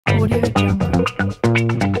Audio Jungle.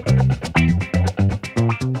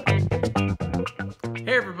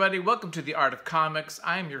 Hey everybody, welcome to The Art of Comics.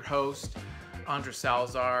 I'm your host, Andres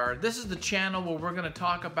Salazar. This is the channel where we're going to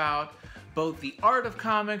talk about both the art of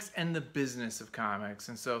comics and the business of comics.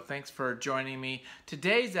 And so thanks for joining me.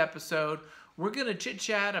 Today's episode, we're going to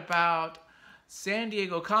chit-chat about San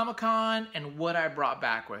Diego Comic Con and what I brought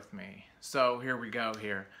back with me. So here we go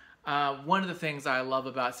here. One of the things I love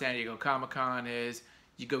about San Diego Comic Con is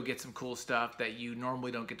you go get some cool stuff that you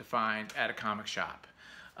normally don't get to find at a comic shop.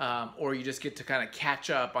 Or you just get to kind of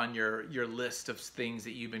catch up on your list of things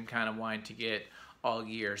that you've been kind of wanting to get all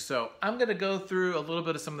year. So I'm going to go through a little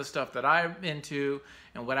bit of some of the stuff that I'm into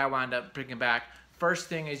and what I wound up bringing back. First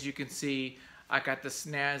thing, as you can see, I got the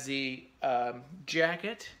snazzy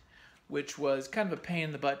jacket, which was kind of a pain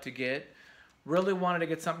in the butt to get. Really wanted to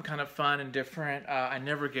get something kind of fun and different. I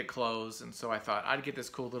never get clothes, and so I thought I'd get this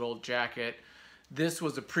cool little jacket. This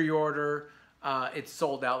was a pre-order. It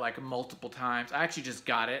sold out like multiple times. I actually just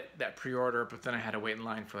got it, that pre-order, but then I had to wait in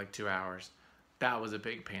line for like 2 hours. That was a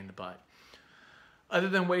big pain in the butt. Other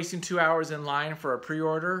than wasting 2 hours in line for a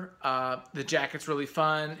pre-order, the jacket's really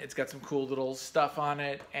fun. It's got some cool little stuff on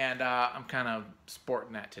it, and I'm kind of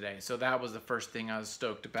sporting that today. So that was the first thing I was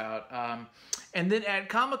stoked about. And then at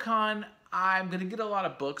Comic-Con, I'm going to get a lot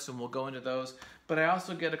of books, and we'll go into those, but I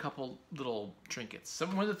also get a couple little trinkets.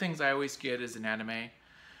 One of the things I always get is an anime.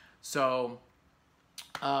 So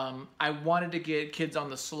I wanted to get Kids on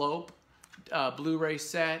the Slope Blu-ray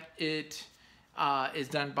set. It is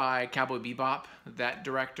done by Cowboy Bebop, that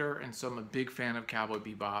director, and so I'm a big fan of Cowboy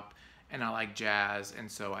Bebop, and I like jazz, and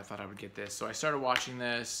so I thought I would get this. So I started watching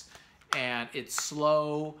this, and it's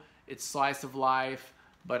slow, it's slice of life,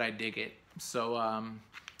 but I dig it. So I'm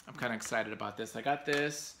kind of excited about this. I got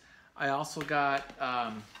this. I also got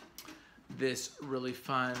this really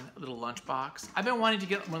fun little lunchbox. I've been wanting to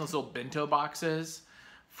get one of those little bento boxes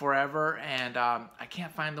forever, and I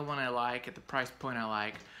can't find the one I like at the price point I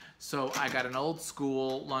like. So I got an old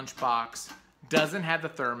school lunchbox. Doesn't have the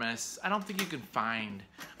thermos. I don't think you can find,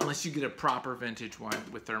 unless you get a proper vintage one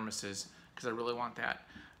with thermoses, because I really want that.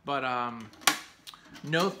 But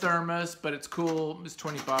no thermos, but it's cool. It's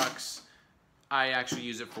 20 bucks. I actually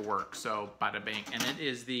use it for work, so bada bing. And it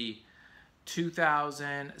is the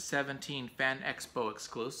 2017 Fan Expo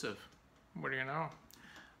exclusive. What do you know?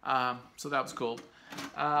 So that was cool.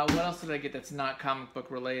 What else did I get that's not comic book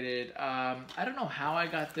related? I don't know how I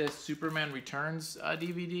got this Superman Returns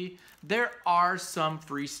DVD. There are some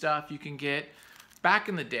free stuff you can get. Back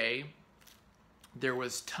in the day, there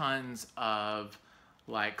was tons of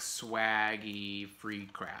like swaggy free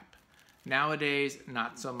crap. Nowadays,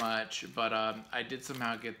 not so much, but I did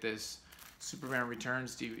somehow get this Superman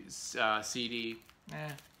Returns CD.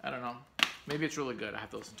 I don't know. Maybe it's really good. I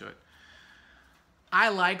have to listen to it. I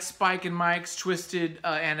like Spike and Mike's Twisted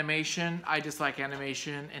animation. I just like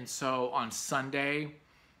animation, and so on Sunday,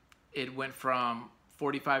 it went from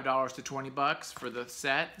 $45 to 20 bucks for the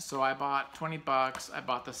set. So I bought 20 bucks. I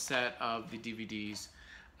bought the set of the DVDs.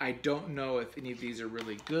 I don't know if any of these are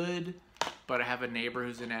really good, but I have a neighbor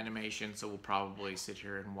who's in animation, so we'll probably sit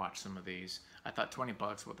here and watch some of these. I thought 20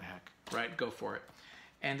 bucks, what the heck, right? Go for it.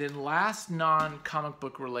 And then last non-comic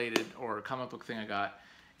book related or comic book thing I got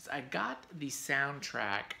is I got the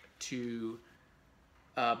soundtrack to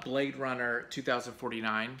Blade Runner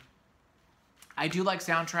 2049. I do like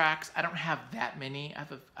soundtracks. I don't have that many.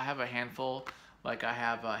 I have a handful. Like I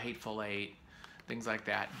have Hateful Eight, things like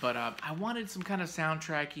that. But I wanted some kind of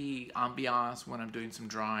soundtracky ambiance when I'm doing some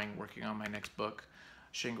drawing, working on my next book,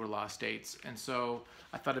 Shangri-La Estates. And so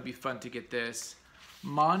I thought it'd be fun to get this.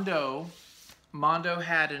 Mondo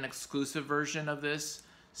had an exclusive version of this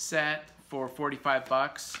set for 45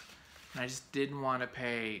 bucks. And I just didn't want to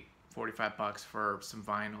pay 45 bucks for some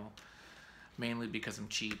vinyl, mainly because I'm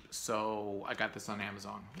cheap. So I got this on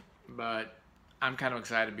Amazon. But I'm kind of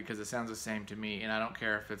excited because it sounds the same to me, and I don't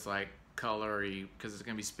care if it's like colory, because it's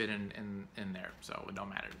going to be spinning in there, so it don't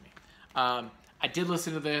matter to me. I did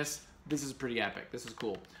listen to this. This is pretty epic. This is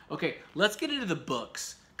cool. Okay, let's get into the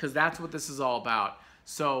books, because that's what this is all about.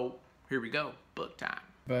 So here we go, book time.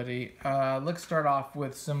 Buddy, let's start off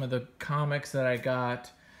with some of the comics that I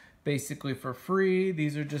got basically for free.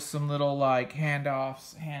 These are just some little like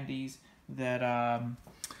handies that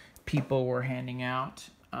people were handing out.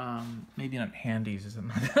 Maybe not handies,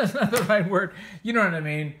 that's not the right word. You know what I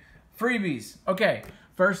mean. Freebies. Okay,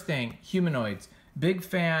 first thing, humanoids. Big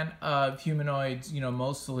fan of humanoids, you know,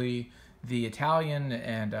 mostly the Italian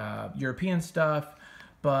and European stuff.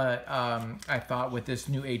 But I thought with this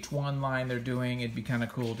new H1 line they're doing, it'd be kind of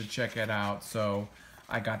cool to check it out. So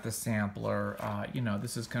I got the sampler. You know,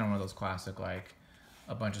 this is kind of one of those classic, like,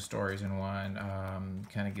 a bunch of stories in one,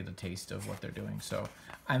 kind of get a taste of what they're doing. So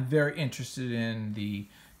I'm very interested in the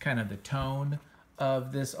kind of the tone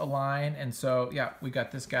of this line. And so, yeah, we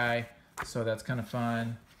got this guy. So that's kind of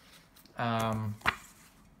fun.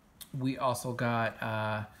 We also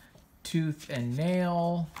got Tooth and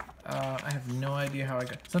Nail. I have no idea how I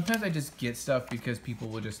got. Sometimes I just get stuff because people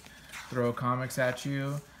will just throw comics at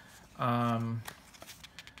you.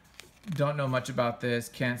 Don't know much about this.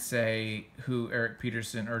 Can't say who Eric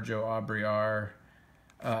Peterson or Joe Aubrey are.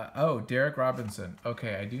 Oh, Derek Robinson.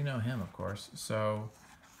 Okay, I do know him, of course. So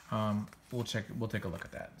we'll check. We'll take a look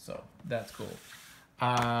at that. So that's cool.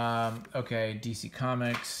 Okay, DC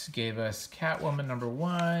Comics gave us Catwoman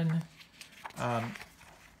 #1.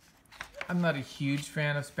 I'm not a huge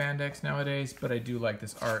fan of spandex nowadays, but I do like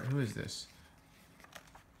this art. Who is this?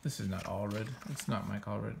 This is not Allred. It's not Mike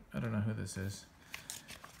Allred. I don't know who this is.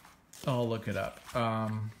 I'll look it up.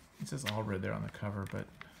 It says Allred there on the cover, but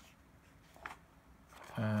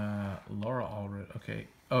Laura Allred. Okay.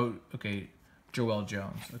 Oh, okay. Joelle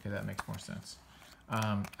Jones. Okay, that makes more sense.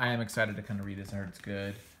 I am excited to kind of read this. I heard it's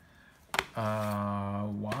good.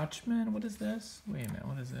 Watchmen. What is this? Wait a minute.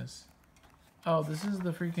 What is this? Oh, this is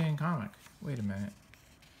the freaking comic. Wait a minute.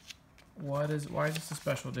 Why is this a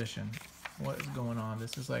special edition? What is going on?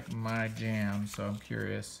 This is like my jam, so I'm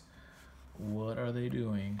curious. What are they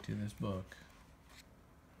doing to this book?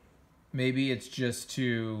 Maybe it's just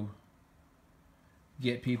to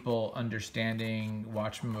get people understanding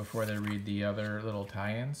Watchmen before they read the other little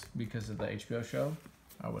tie-ins because of the HBO show,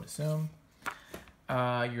 I would assume.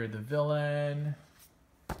 You're the villain.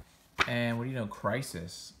 And what do you know?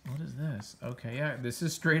 Crisis. What is this? Okay, yeah, this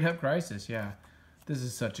is straight up Crisis, yeah. This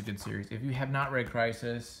is such a good series. If you have not read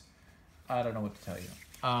Crisis, I don't know what to tell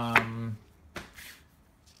you.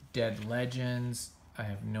 Dead Legends. I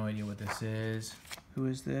have no idea what this is. Who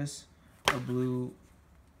is this? A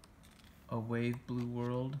Wave Blue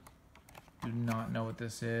World. Do not know what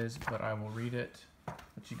this is, but I will read it.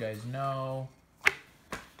 Let you guys know.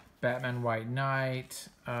 Batman White Knight.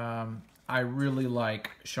 I really like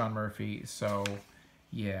Sean Murphy, so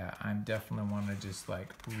yeah, I'm definitely want to just like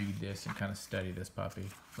read this and kind of study this puppy.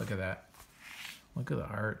 Look at that. Look at the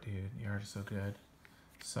art, dude. The art is so good.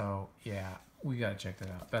 So yeah, we gotta check that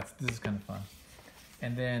out. This is kind of fun.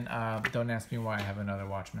 And then don't ask me why I have another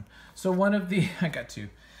Watchmen. So one of the I got two.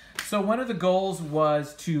 So one of the goals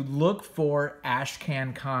was to look for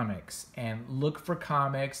Ashcan comics and look for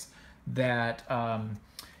comics that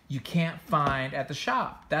you can't find at the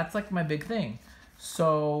shop. That's like my big thing.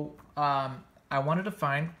 So I wanted to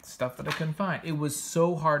find stuff that I couldn't find. It was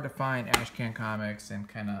so hard to find Ashcan comics and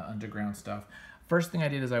kind of underground stuff. First thing I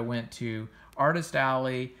did is I went to Artist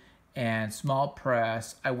Alley and Small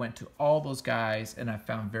Press. I went to all those guys and I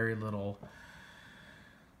found very little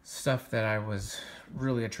stuff that I was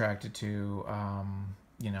really attracted to.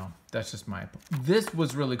 You know, that's just my... This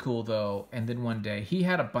was really cool though. And then one day he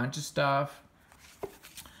had a bunch of stuff.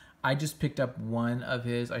 I just picked up one of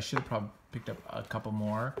his. I should have probably picked up a couple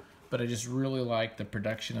more, but I just really like the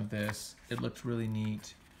production of this. It looks really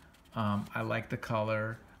neat. I like the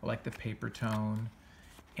color. I like the paper tone.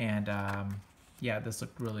 And yeah, this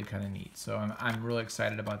looked really kind of neat. So I'm really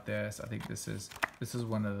excited about this. I think this is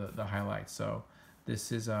one of the highlights. So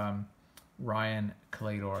this is Ryan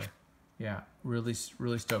Clador. Yeah, really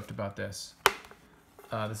stoked about this.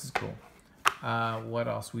 This is cool. What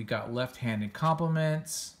else? We got Left-Handed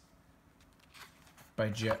Compliments by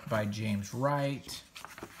James Wright.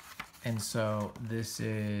 And so this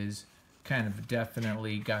is kind of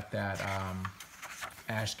definitely got that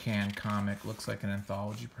Ashcan comic. Looks like an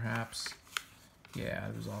anthology perhaps. Yeah,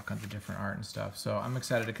 there's all kinds of different art and stuff. So I'm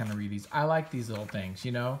excited to kind of read these. I like these little things,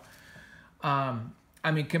 you know.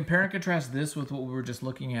 I mean, compare and contrast this with what we were just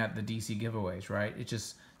looking at, the DC giveaways, right? It's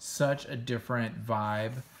just such a different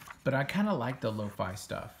vibe. But I kind of like the lo-fi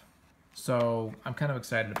stuff. So I'm kind of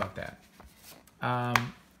excited about that.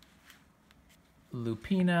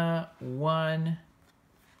 Lupina 1,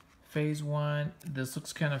 Phase 1. This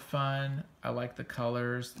looks kind of fun. I like the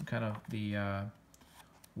colors, kind of the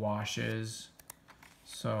washes.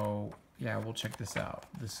 So yeah, we'll check this out.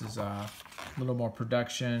 This is a little more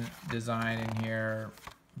production design in here,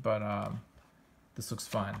 but this looks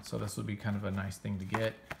fun. So this would be kind of a nice thing to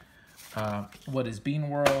get. What is Bean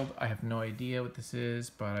World? I have no idea what this is,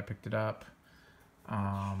 but I picked it up.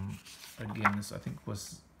 Again, this I think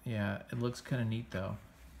was, yeah, it looks kind of neat though.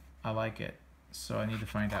 I like it. So I need to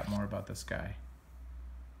find out more about this guy.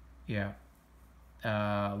 Yeah.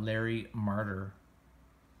 Larry Martyr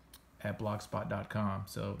at blogspot.com.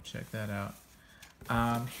 So check that out.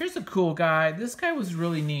 Here's a cool guy. This guy was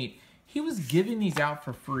really neat. he was giving these out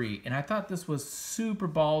for free, and I thought this was super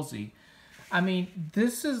ballsy. I mean,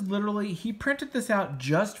 this is literally, he printed this out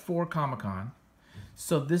just for Comic Con.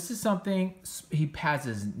 So this is something, he has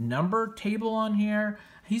his number table on here.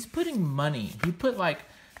 He's putting money. He put like,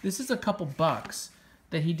 this is a couple bucks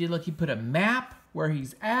that he did. Like he put a map where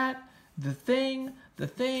he's at, the thing.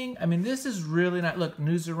 I mean, this is really not, look,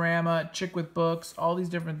 Newsarama, Chick with Books, all these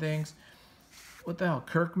different things. What the hell,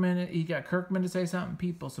 Kirkman, he got Kirkman to say something,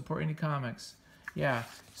 people, support indie comics. Yeah,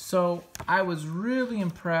 so I was really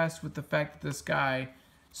impressed with the fact that this guy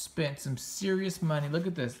spent some serious money. Look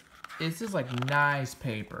at this. This is like nice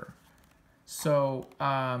paper. So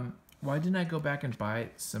why didn't I go back and buy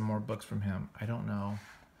some more books from him? I don't know.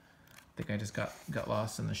 I think I just got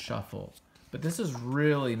lost in the shuffle. But this is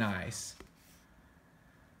really nice.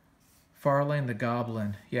 Farlane the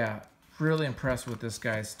Goblin. Yeah, really impressed with this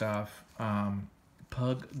guy's stuff.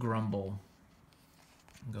 Pug Grumble.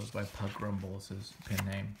 Goes by Pug Grumble is his pen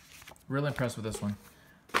name. Really impressed with this one.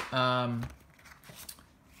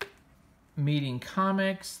 Meeting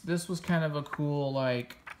Comics. This was kind of a cool,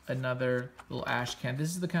 like, another little ash can. This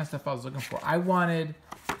is the kind of stuff I was looking for. I wanted,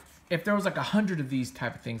 if there was like 100 of these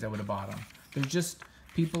type of things, I would have bought them. There's just,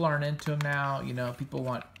 people aren't into them now. You know, people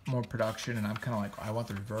want more production, and I'm kind of like, I want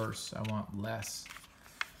the reverse. I want less.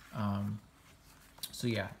 So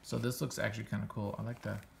yeah, so this looks actually kind of cool. I like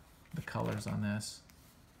the colors on this.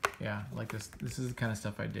 Yeah, like this. This is the kind of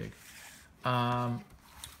stuff I dig.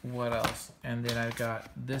 What else? And then I've got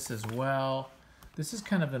this as well. This is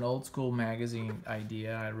kind of an old school magazine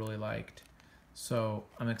idea I really liked. So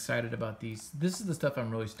I'm excited about these. This is the stuff I'm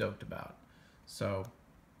really stoked about. So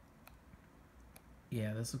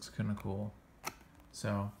yeah, this looks kind of cool.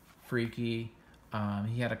 So Freaky.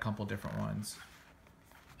 He had a couple different ones.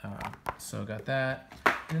 So got that.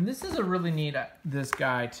 And this is a really neat, this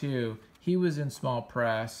guy too. He was in small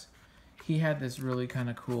press. He had this really kind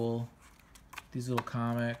of cool, these little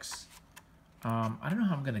comics. I don't know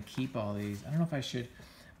how I'm gonna keep all these. I don't know if I should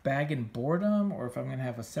bag and board them or if I'm gonna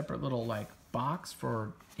have a separate little like box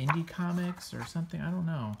for indie comics or something. I don't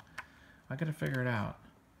know. I gotta figure it out.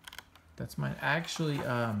 That's mine. Actually,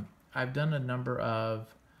 I've done a number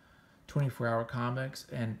of 24-hour comics,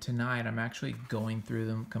 and tonight I'm actually going through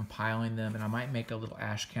them, compiling them, and I might make a little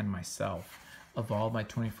ash can myself of all my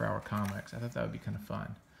 24-hour comics. I thought that would be kind of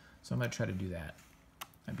fun. So I'm going to try to do that.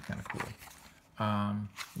 That'd be kind of cool.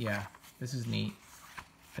 Yeah, this is neat.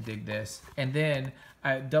 I dig this. And then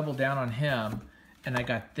I doubled down on him, and I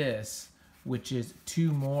got this, which is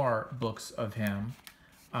 2 more books of him.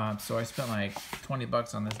 So I spent like 20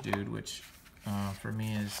 bucks on this dude, which for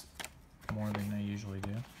me is more than I usually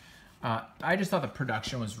do. I just thought the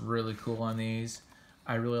production was really cool on these.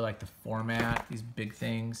 I really like the format, these big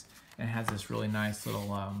things, and it has this really nice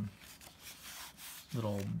little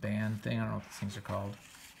little band thing. I don't know what these things are called,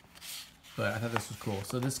 but I thought this was cool.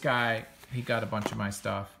 So this guy, he got a bunch of my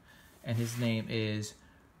stuff, and his name is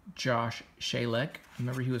Josh Shalek.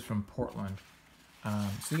 Remember, he was from Portland.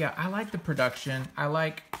 So yeah, I like the production. I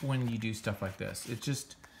like when you do stuff like this. It's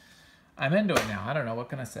just, I'm into it now. I don't know, what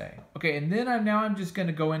can I say? Okay, and then I'm just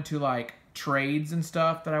gonna go into like trades and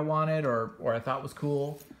stuff that I wanted or I thought was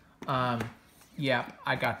cool. Yeah,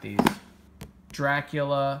 I got these.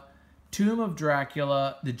 Dracula, Tomb of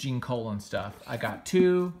Dracula, the Gene Colan stuff. I got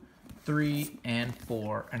 2, 3, and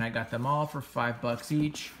 4, and I got them all for $5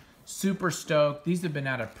 each. Super stoked. These have been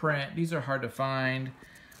out of print. These are hard to find.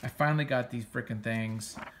 I finally got these freaking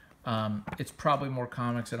things. It's probably more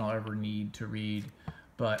comics than I'll ever need to read.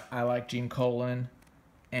 But I like Gene Colan,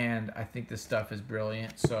 and I think this stuff is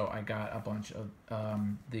brilliant. So I got a bunch of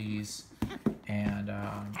these, and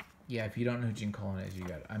yeah, if you don't know who Gene Colan is, you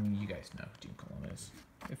guys know who Gene Colan is.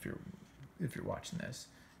 If you're watching this,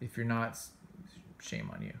 if you're not, shame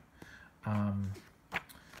on you.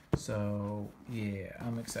 So yeah,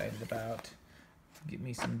 I'm excited about get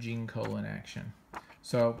me some Gene Colan action.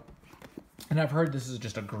 So, and I've heard this is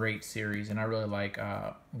just a great series, and I really like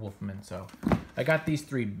Wolfman. So I got these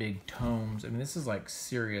 3 big tomes. I mean, this is like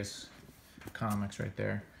serious comics right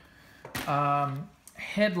there.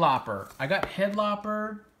 Headlopper. I got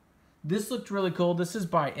Headlopper. This looked really cool. This is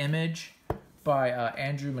by Image, by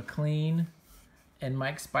Andrew McLean, and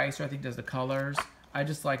Mike Spicer, I think, does the colors. I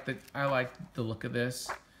like the look of this.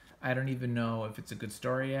 I don't even know if it's a good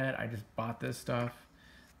story yet. I just bought this stuff.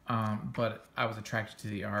 But I was attracted to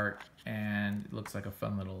the art, and it looks like a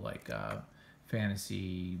fun little like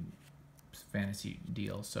fantasy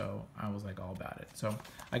deal. So I was like all about it. So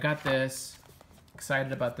I got this.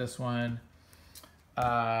 Excited about this one.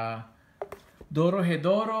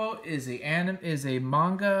 Dorohedoro is a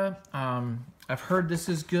manga. I've heard this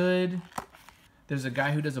is good. There's a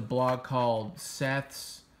guy who does a blog called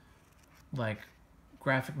Seth's, like,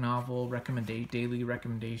 graphic novel daily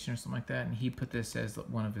recommendation or something like that, and he put this as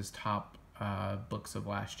one of his top books of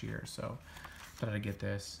last year. So thought I'd get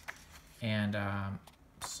this, and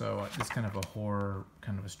so this kind of a horror,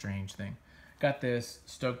 kind of a strange thing. Got this,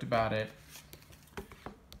 stoked about it.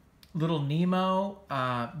 Little Nemo.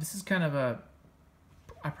 This is kind of a.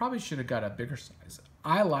 I probably should have got a bigger size.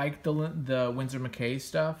 I like the Winsor McCay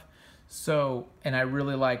stuff. So, and I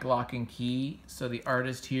really like Lock and Key. So the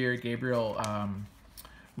artist here, Gabriel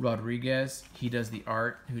Rodriguez, he does the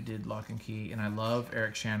art, who did Lock and Key. And I love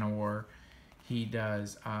Eric Shanawar. He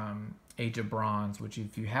does Age of Bronze, which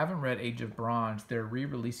if you haven't read Age of Bronze, they're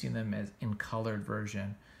re-releasing them as in colored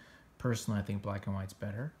version. Personally, I think black and white's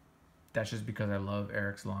better. That's just because I love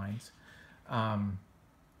Eric's lines.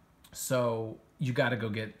 So you got to go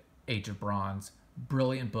get Age of Bronze.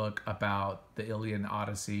 Brilliant book about the Iliad and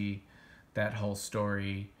Odyssey, that whole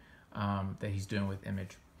story that he's doing with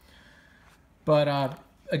Image. But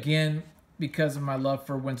again, because of my love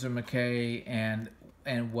for Winsor McCay and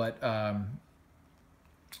what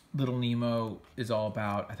Little Nemo is all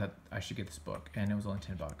about, I thought I should get this book, and it was only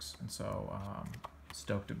 $10, and so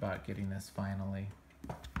stoked about getting this finally.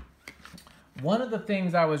 One of the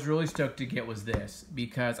things I was really stoked to get was this,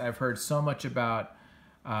 because I've heard so much about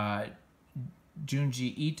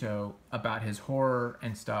Junji Ito, about his horror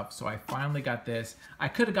and stuff, so I finally got this. I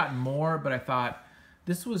could have gotten more, but I thought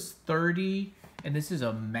this was $30, and this is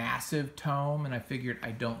a massive tome, and I figured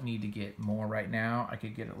I don't need to get more right now. I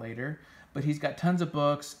could get it later. But he's got tons of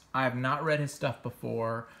books. I have not read his stuff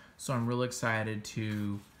before, so I'm really excited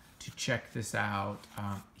to check this out.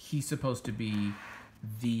 He's supposed to be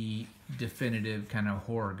the definitive kind of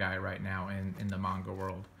horror guy right now in the manga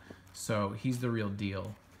world. So he's the real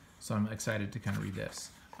deal. So I'm excited to kind of read this.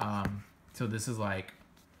 So this is like,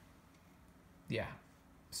 yeah,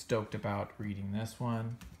 stoked about reading this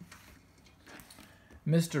one.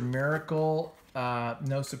 Mr. Miracle,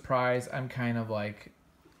 no surprise. I'm kind of like,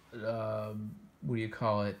 what do you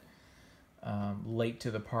call it? Late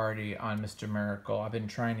to the party on Mr. Miracle. I've been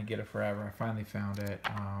trying to get it forever. I finally found it.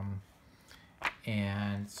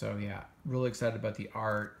 And so, yeah, really excited about the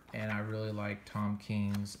art, and I really like Tom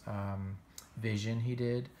King's vision he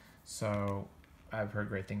did. So I've heard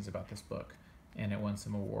great things about this book, and it won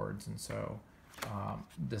some awards, and so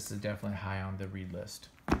this is definitely high on the read list.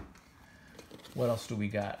 What else do we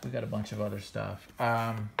got? We got a bunch of other stuff.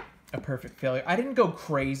 A Perfect Failure. I didn't go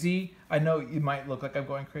crazy. I know you might look like I'm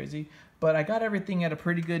going crazy, but I got everything at a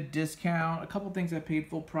pretty good discount. A couple things I paid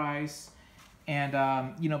full price. And,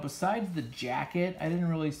 you know, besides the jacket, I didn't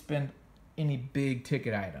really spend any big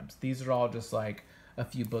ticket items. These are all just like a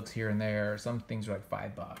few books here and there. Some things are like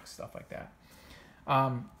 $5, stuff like that.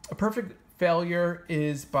 A Perfect Failure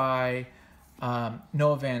is by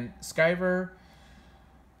Noah Van Sciver.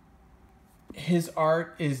 His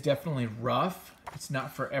art is definitely rough. It's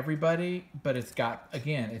not for everybody, but it's got,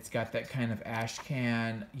 again, it's got that kind of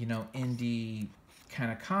ashcan, you know, indie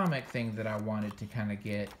kind of comic thing that I wanted to kind of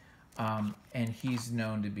get. And he's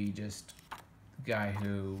known to be just a guy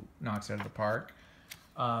who knocks it out of the park.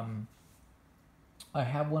 I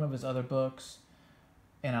have one of his other books,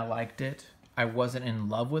 and I liked it. I wasn't in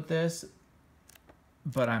love with this,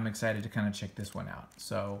 but I'm excited to kind of check this one out.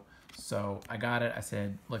 So I got it. I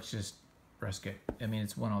said, let's just risk it. I mean,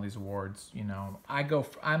 it's won all these awards, you know.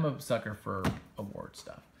 I'm a sucker for award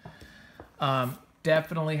stuff.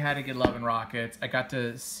 Definitely had to get Love and Rockets. I got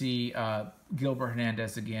to see Gilbert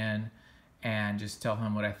Hernandez again and just tell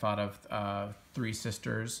him what I thought of Three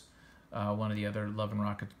Sisters, one of the other Love and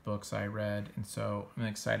Rockets books I read. And so I'm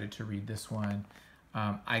excited to read this one.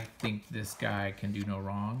 I think this guy can do no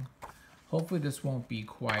wrong. Hopefully this won't be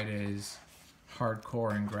quite as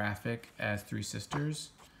hardcore and graphic as Three Sisters.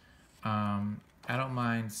 I don't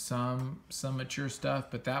mind some mature stuff,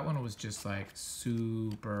 but that one was just like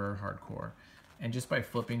super hardcore. And just by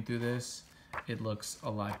flipping through this, it looks a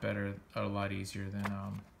lot better, a lot easier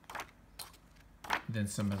than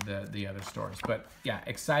some of the other stories. But yeah,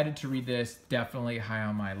 excited to read this. Definitely high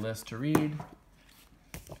on my list to read.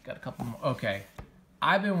 Got a couple more. Okay,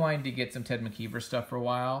 I've been wanting to get some Ted McKeever stuff for a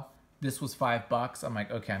while. This was $5. I'm like,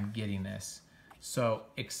 okay, I'm getting this. So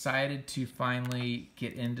excited to finally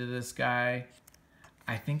get into this guy.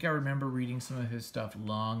 I think I remember reading some of his stuff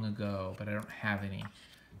long ago, but I don't have any.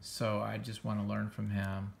 So I just want to learn from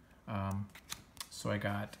him. So I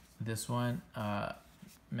got this one,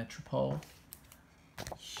 Metropole.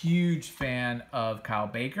 Huge fan of Kyle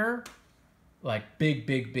Baker. Like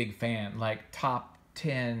big fan. Like top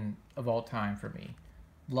 10 of all time for me.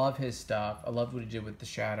 Love his stuff. I loved what he did with The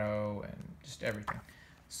Shadow and just everything.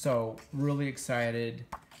 So really excited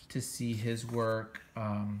to see his work.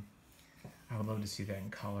 I would love to see that in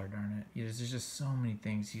color, darn it. There's just so many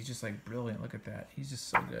things. He's just like brilliant. Look at that. He's just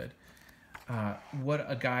so good. What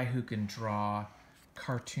a guy who can draw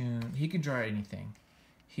cartoon. He can draw anything.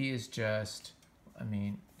 He is just, I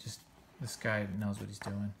mean, just this guy knows what he's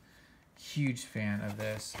doing. Huge fan of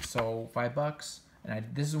this. So $5, and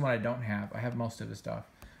this is what I don't have. I have most of his stuff,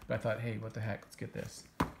 but I thought, hey, what the heck? Let's get this.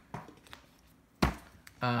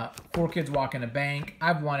 4 Kids Walk in a Bank.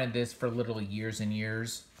 I've wanted this for literally years and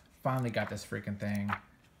years. Finally got this freaking thing.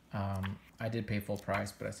 I did pay full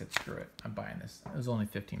price, but I said, screw it. I'm buying this. It was only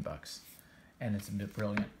 15 bucks, and it's a bit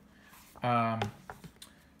brilliant.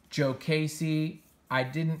 Joe Casey. I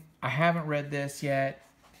haven't read this yet,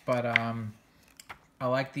 but I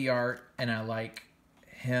like the art and I like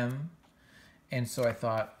him, and so I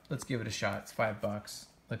thought, let's give it a shot. It's $5.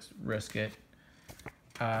 Let's risk it.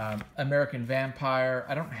 American Vampire.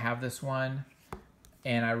 I don't have this one,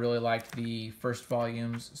 and I really liked the first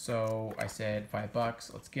volumes, so I said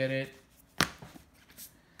 $5. Let's get it.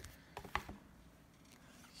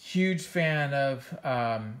 Huge fan of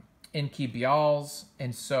Enki Bial's,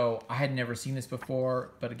 and so I had never seen this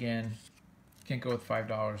before, but again, can't go with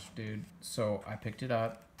 $5, dude. So I picked it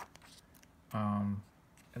up. And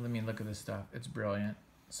let me look at this stuff. It's brilliant.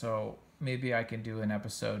 So maybe I can do an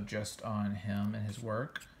episode just on him and his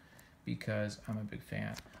work, because I'm a big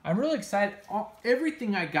fan. I'm really excited.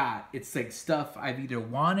 Everything I got, it's like stuff I've either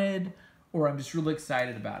wanted or I'm just really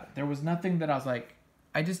excited about it. There was nothing that I was like,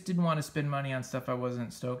 I just didn't want to spend money on stuff I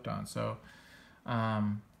wasn't stoked on. So,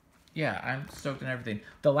 yeah, I'm stoked on everything.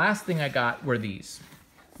 The last thing I got were these.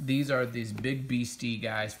 These are these big beastie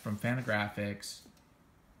guys from Fantagraphics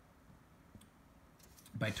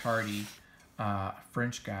by Tardy,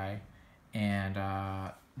 French guy. And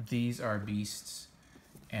these are beasts,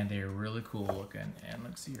 and they're really cool looking. And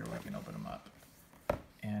let's see here if I can open them up.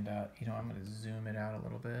 And, you know, I'm going to zoom it out a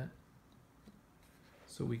little bit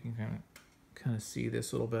so we can kind of see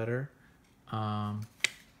this a little better.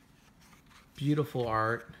 Beautiful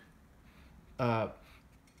art.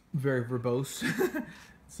 Very verbose,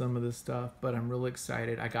 some of this stuff, but I'm really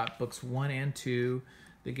excited. I got books 1 and 2.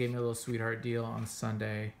 They gave me a little sweetheart deal on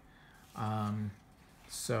Sunday.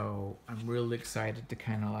 So I'm really excited to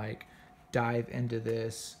kind of like dive into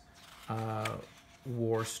this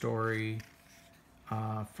war story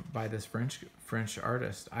by this French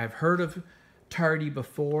artist. I've heard of Tardy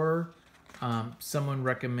before. Someone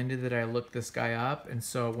recommended that I look this guy up, and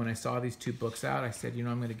so when I saw these 2 books out, I said, you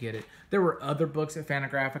know, I'm going to get it. There were other books at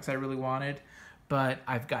Fantagraphics I really wanted, but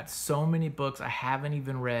I've got so many books I haven't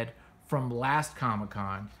even read from last Comic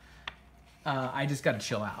Con. I just got to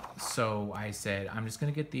chill out. So I said, I'm just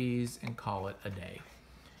going to get these and call it a day.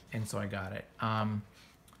 And so I got it.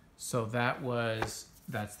 So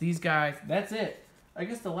that's these guys. That's it. I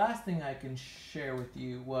guess the last thing I can share with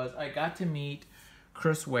you was I got to meet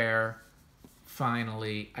Chris Ware.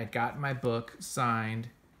 Finally, I got my book signed.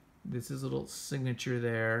 This is a little signature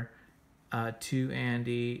there to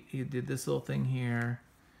Andy. He did this little thing here.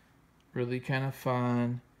 Really kind of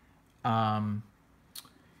fun.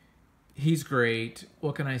 He's great.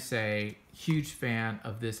 What can I say? Huge fan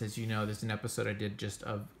of this. As you know, there's an episode I did just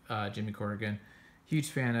of Jimmy Corrigan. Huge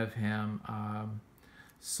fan of him.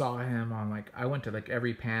 Saw him on I went to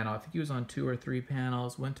every panel. I think he was on 2 or 3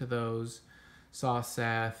 panels. Went to those. Saw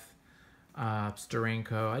Seth,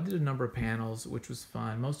 Steranko. I did a number of panels, which was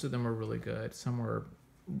fun. Most of them were really good. Some were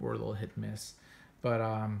a little hit and miss. But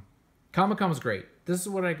Comic-Con was great. This is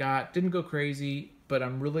what I got. Didn't go crazy, but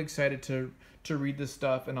I'm really excited to read this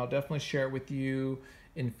stuff, and I'll definitely share it with you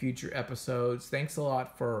in future episodes. Thanks a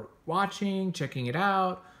lot for watching, checking it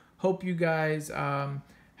out. Hope you guys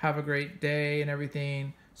have a great day and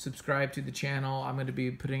everything. Subscribe to the channel. I'm going to be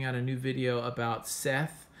putting out a new video about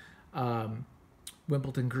Seth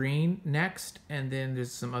Wimbledon Green next, and then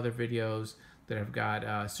there's some other videos that I've got.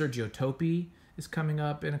 Sergio Topi is coming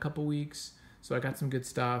up in a couple weeks, so I got some good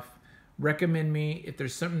stuff. Recommend me if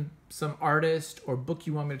there's some artist or book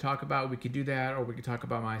you want me to talk about. We could do that, or we could talk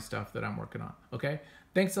about my stuff that I'm working on. Okay,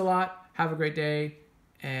 thanks a lot. Have a great day,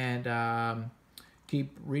 and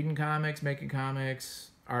keep reading comics, making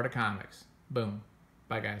comics, art of comics. Boom.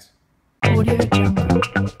 Bye, guys. Audio Jungle.